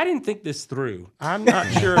 I didn't think this through. I'm not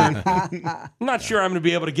sure. I'm not sure I'm going to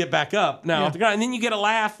be able to get back up now. Off the ground. And then you get a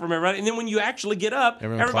laugh from everybody. And then when you actually get up,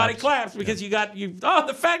 everybody claps because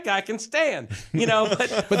the fat guy can stand.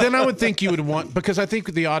 But then I would think you would want, because I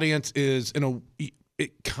think the audience is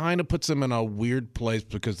it kind of puts them in a weird place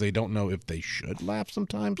because they don't know if they should laugh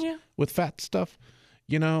sometimes with fat stuff,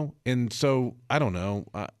 And so I don't know.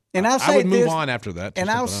 And I'll say I would move on after that.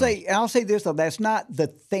 And I'll say this though, that's not the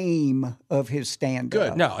theme of his stand-up.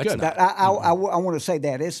 Good. No, it's not. I want to say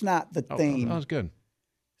that it's not the theme. That was good.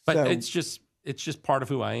 But it's just part of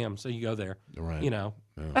who I am. So you go there, right?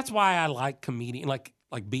 That's why I like comedian. Like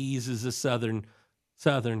Bees is a southern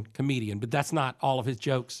comedian, but that's not all of his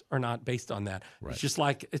jokes are not based on that. Right. It's just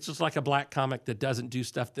like a black comic that doesn't do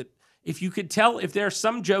stuff that if you could tell if there are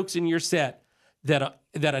some jokes in your set that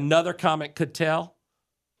another comic could tell.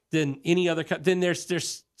 Then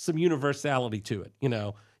there's some universality to it.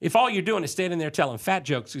 If all you're doing is standing there telling fat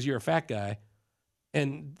jokes because you're a fat guy,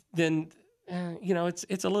 and then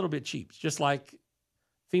it's a little bit cheap. It's just like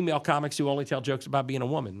female comics who only tell jokes about being a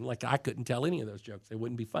woman. Like I couldn't tell any of those jokes; they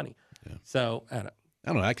wouldn't be funny. Yeah. So I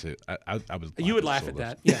don't know. Actually, I was. You would laugh at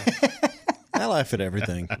that, yeah. I laugh at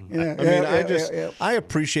everything. I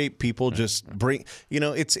appreciate people just bring.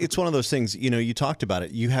 It's one of those things. You talked about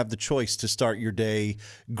it. You have the choice to start your day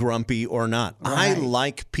grumpy or not. Right. I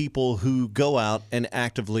like people who go out and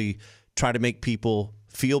actively try to make people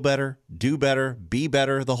feel better, do better, be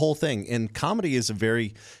better, the whole thing. And comedy is a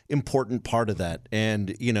very important part of that.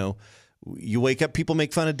 And you wake up, people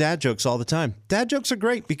make fun of dad jokes all the time. Dad jokes are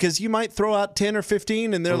great because you might throw out 10 or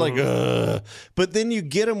 15 and they're like, ugh. But then you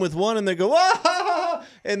get them with one and they go, ah!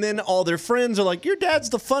 And then all their friends are like, your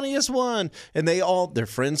dad's the funniest one. And their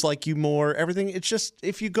friends like you more, everything. It's just,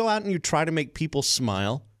 if you go out and you try to make people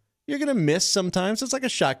smile, you're going to miss sometimes. It's like a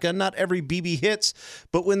shotgun. Not every BB hits,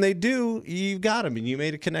 but when they do, you've got them and you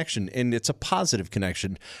made a connection. And it's a positive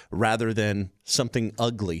connection rather than something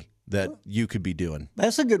ugly that you could be doing.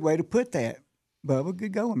 That's a good way to put that, Bubba.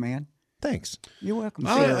 Good going, man. Thanks. You're welcome.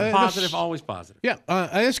 Positive, always positive. Yeah,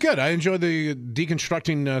 it's good. I enjoy the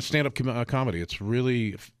deconstructing stand-up comedy. It's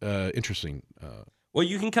really interesting. Well,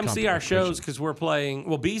 you can come see our shows because we're playing.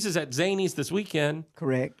 Well, Bees is at Zany's this weekend.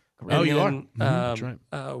 Correct. Oh, you are? That's right.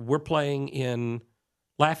 We're playing in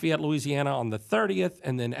Lafayette, Louisiana on the 30th,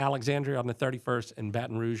 and then Alexandria on the 31st, and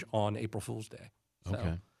Baton Rouge on April Fool's Day. So,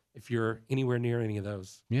 okay. If you're anywhere near any of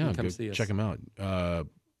those, come see us. Check them out. And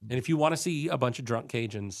if you want to see a bunch of drunk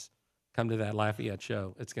Cajuns come to that Lafayette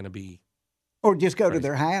show, it's going to be. Or just go to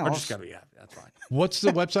their house. Or just go to, that's fine. What's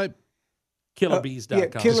the website?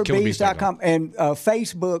 KillerBees.com. KillerBees.com. And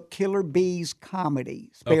Facebook, Killer Bees Comedy.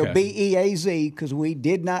 Spelled Beaz, because we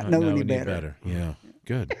did not know any better. Yeah,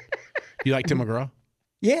 good. You like Tim McGraw?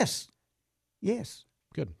 Yes.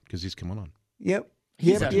 Good, because he's coming on. Yep.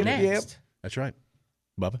 He's up next. That's right.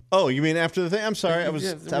 Bubba? Oh, you mean after the thing? I'm sorry. I was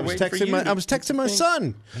texting my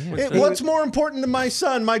son. What's more important than my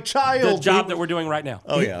son? My child. The job that we're doing right now.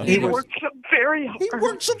 Oh yeah. He works very hard. He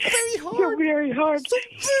works so very hard. So very hard. So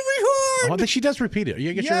very hard. Oh, I think she does repeat it.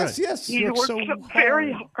 Yes. He works so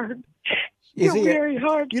very hard. Is he very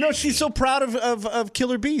hard? She's so proud of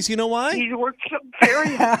Killer Bees. You know why? He works so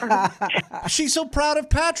very hard. She's so proud of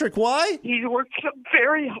Patrick. Why? He works so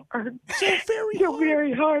very hard. So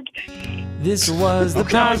very hard. This was the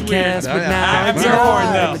podcast, but now it's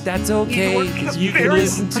over. But that's okay, because you can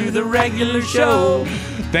listen to the regular show.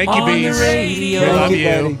 Thank you, Bees. On the radio. We love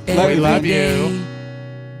you. We love you.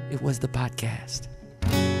 It was the podcast.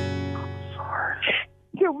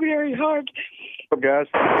 So very hard. What's up,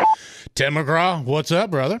 guys? Tim McGraw, what's up,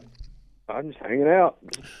 brother? I'm just hanging out,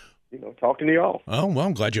 talking to y'all. Oh, well,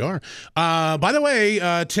 I'm glad you are. By the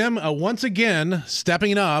way, Tim, once again,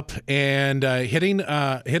 stepping up and hitting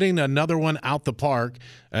another one out the park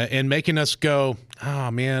and making us go,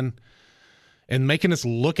 oh, man, and making us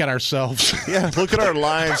look at ourselves. Yeah, look at our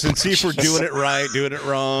lives and see if we're doing it right, doing it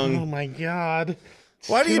wrong. Oh, my God.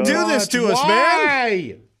 Why do you do this to us,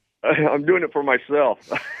 man? Why? I'm doing it for myself.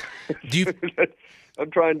 Do you? I'm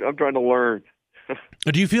trying to learn.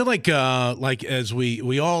 Do you feel like as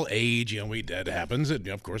we all age, that happens, and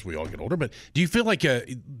of course we all get older, but do you feel like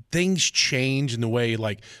things change in the way,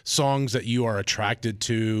 like, songs that you are attracted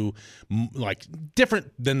to, like,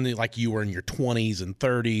 different than like you were in your 20s and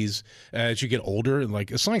 30s as you get older? And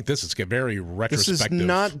like a song like this, it's get very retrospective. This is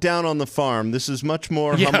not Down on the Farm. This is much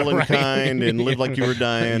more humble and kind and Live Like You Were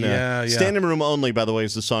Dying. Yeah. Standing Room Only, by the way,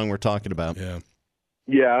 is the song we're talking about.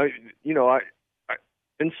 Yeah, I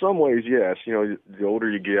in some ways, yes. The older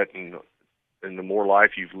you get and the more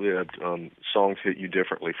life you've lived, songs hit you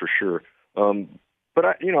differently for sure. But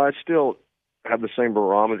I still have the same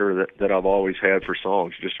barometer that I've always had for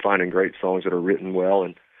songs. Just finding great songs that are written well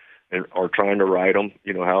and are trying to write them.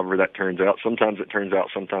 However that turns out. Sometimes it turns out,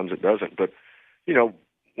 sometimes it doesn't. But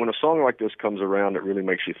when a song like this comes around, it really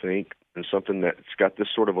makes you think, and something that's got this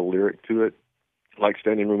sort of a lyric to it, like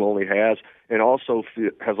Standing Room Only has, and also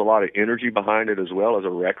has a lot of energy behind it as well as a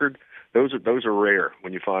record. Those are rare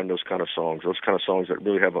when you find those kind of songs. Those kind of songs that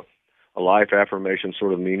really have a life affirmation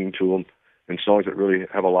sort of meaning to them, and songs that really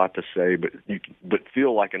have a lot to say, but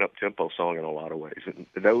feel like an up-tempo song in a lot of ways. And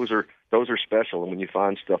those are special. And when you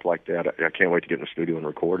find stuff like that, I can't wait to get in the studio and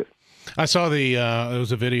record it. I saw there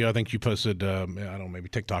was a video I think you posted. I don't know, maybe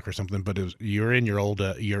TikTok or something. But you're in your old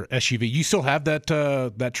your SUV. You still have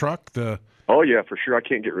that truck? Oh yeah, for sure. I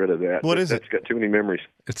can't get rid of that. What is it? It's got too many memories.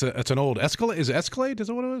 It's an old Escalade. Is it Escalade? Is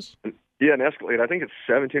that what it is? Yeah, an Escalade. I think it's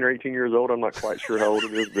 17 or 18 years old. I'm not quite sure how old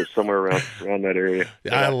it is, but somewhere around that area.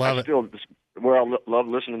 I love it. I love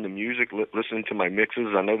listening to music, listening to my mixes.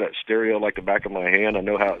 I know that stereo like the back of my hand. I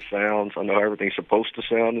know how it sounds. I know how everything's supposed to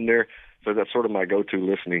sound in there. So that's sort of my go-to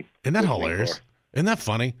listening. Isn't that hilarious? Car. Isn't that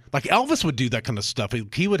funny? Like Elvis would do that kind of stuff.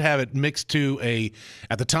 He would have it mixed to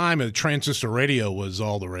at the time, a transistor radio was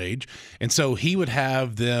all the rage. And so he would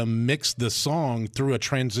have them mix the song through a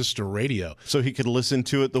transistor radio. So he could listen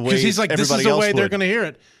to it the way because he's like, this is the way they're going to hear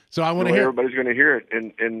it. So I want to hear everybody's going to hear it.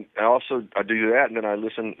 And I do that, and then I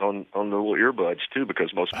listen on the little earbuds, too,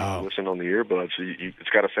 because most people listen on the earbuds. So it's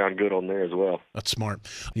got to sound good on there as well. That's smart.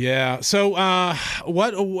 Yeah. So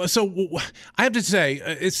So I have to say,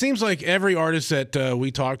 it seems like every artist that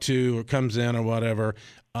we talk to or comes in or whatever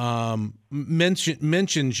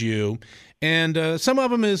mentions you. And some of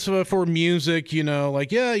them is for music, like,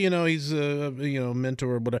 he's a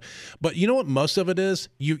mentor or whatever. But you know what most of it is?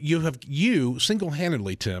 You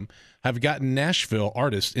single-handedly, Tim, have gotten Nashville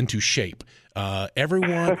artists into shape.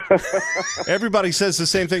 Everybody says the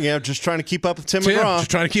same thing. Yeah, just trying to keep up with Tim McGraw. Just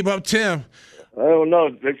trying to keep up with Tim. I don't know.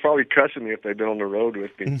 They'd probably cussing me if they'd been on the road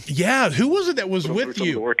with me. Yeah, who was it that was with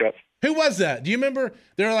you? Who was that? Do you remember?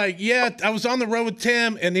 They're like, yeah, I was on the road with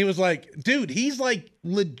Tim, and he was like, dude, he's like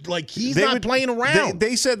he's not playing around.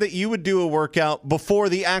 They said that you would do a workout before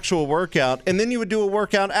the actual workout, and then you would do a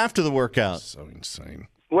workout after the workout. So insane.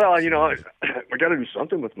 Well, I got to do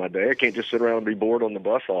something with my day. I can't just sit around and be bored on the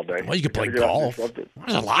bus all day. Well, you could play golf. There's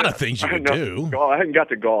a lot of things you could do. I haven't got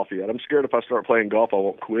to golf yet. I'm scared if I start playing golf, I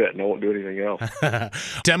won't quit and I won't do anything else.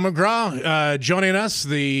 Tim McGraw joining us.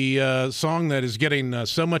 The song that is getting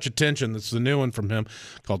so much attention, that's the new one from him,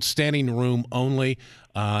 called Standing Room Only.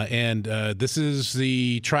 And this is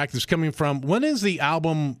the track that's coming from. When is the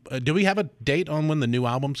album? Do we have a date on when the new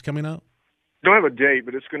album's coming out? Don't have a date,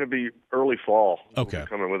 but it's going to be early fall. Okay. We're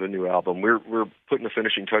coming with a new album. We're putting the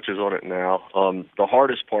finishing touches on it now. The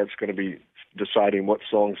hardest part's going to be deciding what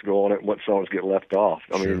songs go on it and what songs get left off.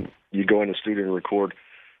 I mean, you go in the studio and record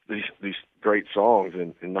these great songs,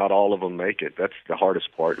 and not all of them make it. That's the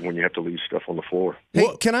hardest part when you have to leave stuff on the floor.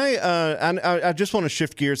 Hey, can I just want to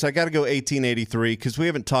shift gears. I got to go 1883 because we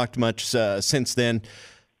haven't talked much since then.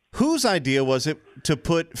 Whose idea was it to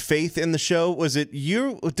put Faith in the show? Was it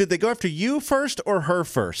you? Did they go after you first or her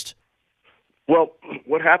first? Well,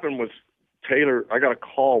 what happened was Taylor, I got a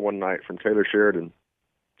call one night from Taylor Sheridan,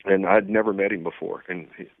 and I'd never met him before, and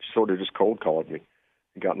he sort of just cold called me.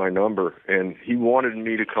 He got my number, and he wanted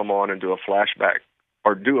me to come on and do a flashback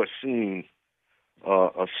or do a scene,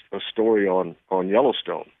 a story on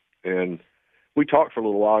Yellowstone. And we talked for a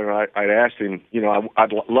little while, and I'd asked him,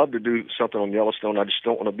 I'd love to do something on Yellowstone. I just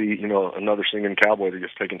don't want to be, another singing cowboy that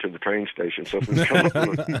gets taken to the train station. So if we come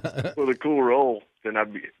up with a cool role, then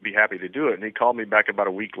I'd be happy to do it. And he called me back about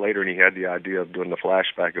a week later, and he had the idea of doing the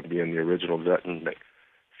flashback of being the original Dutton that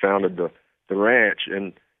founded the ranch.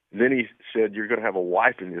 And then he said, "You're going to have a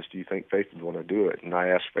wife in this. Do you think Faith would want to do it?" And I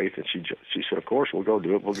asked Faith, and she said, "Of course, we'll go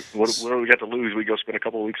do it. What do we got to lose? We go spend a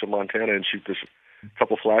couple of weeks in Montana and shoot this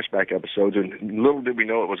couple flashback episodes." And little did we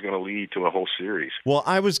know it was going to lead to a whole series. Well,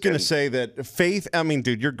 I was going to say that Faith. I mean,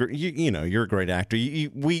 dude, you're a great actor.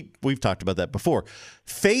 We've talked about that before.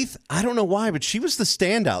 Faith, I don't know why, but she was the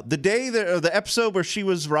standout. The day the episode where she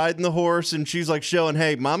was riding the horse and she's like showing,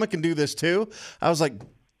 "Hey, Mama can do this too." I was like,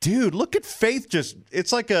 dude, look at Faith.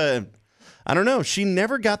 It's like I don't know. She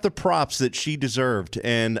never got the props that she deserved.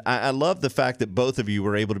 And I love the fact that both of you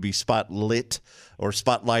were able to be spotlighted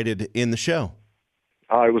in the show.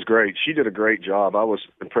 Oh, it was great. She did a great job. I was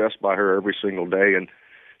impressed by her every single day. And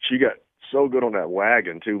she got so good on that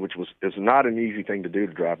wagon, too, which is not an easy thing to do,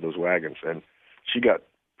 to drive those wagons. And she got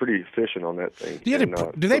pretty efficient on that thing.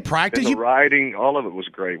 Do they practice? And the riding, all of it was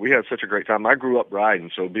great. We had such a great time. I grew up riding,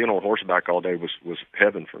 so being on horseback all day was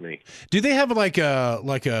heaven for me. Do they have like a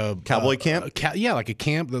cowboy camp? Like a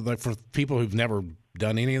camp that, like, for people who've never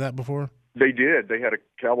done any of that before? They did. They had a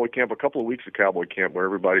cowboy camp, a couple of weeks of cowboy camp, where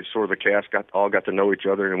everybody, sort of the cast, got to know each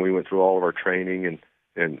other, and we went through all of our training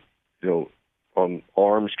and on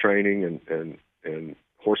arms training and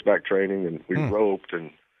horseback training, and we roped and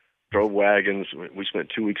drove wagons. We spent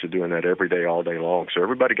 2 weeks of doing that every day, all day long. So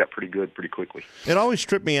everybody got pretty good pretty quickly. It always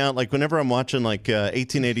tripped me out, like whenever I'm watching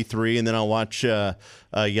 1883, and then I'll watch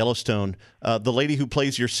Yellowstone. The lady who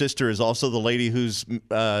plays your sister is also the lady who's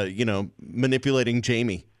manipulating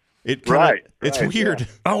Jamie. It's weird. Yeah.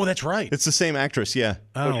 Oh, that's right. It's the same actress. Yeah.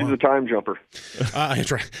 So she's a time jumper.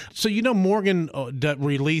 That's right. So Morgan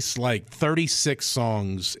released like 36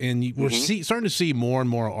 songs, and we're starting to see more and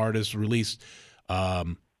more artists release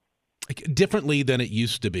differently than it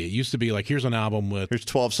used to be. It used to be like, here's an album with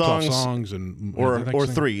 12 songs and or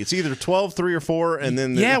 3. It's either 12, 3, or 4, and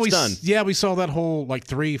then it's done. Yeah, we saw that whole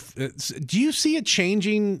 3. Do you see it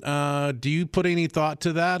changing? Do you put any thought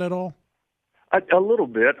to that at all? A little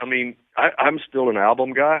bit. I mean, I'm still an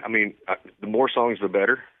album guy. I mean, the more songs, the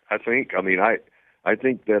better, I think. I mean, I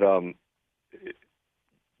think that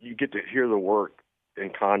you get to hear the work in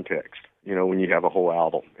context, when you have a whole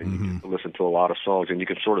album and you get to listen to a lot of songs, and you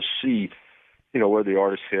can sort of see, where the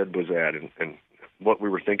artist's head was at and what we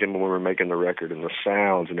were thinking when we were making the record and the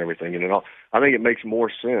sounds and everything. And I think it makes more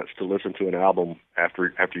sense to listen to an album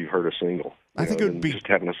after you've heard a single. I think it would be just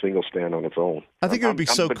having a single stand on its own. I think it would be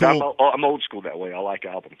so cool. I'm old school that way. I like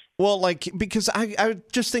albums. Well, because I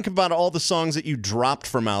just think about all the songs that you dropped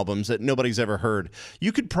from albums that nobody's ever heard.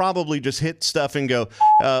 You could probably just hit stuff and go,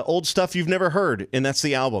 old stuff you've never heard, and that's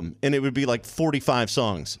the album. And it would be like 45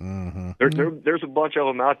 songs. Mm-hmm. There's a bunch of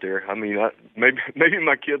them out there. I mean, maybe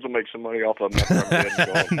my kids will make some money off of them after I'm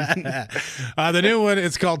dead and gone. The new one,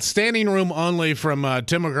 it's called Standing Room Only from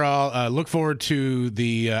Tim McGraw. Look forward to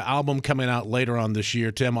the album coming out later on this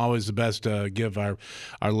year. Tim, always the best. Give our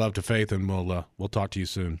love to Faith, and we'll talk to you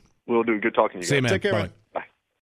soon. We'll do. Good talking to you guys. See you, man. Take care, Bye. man.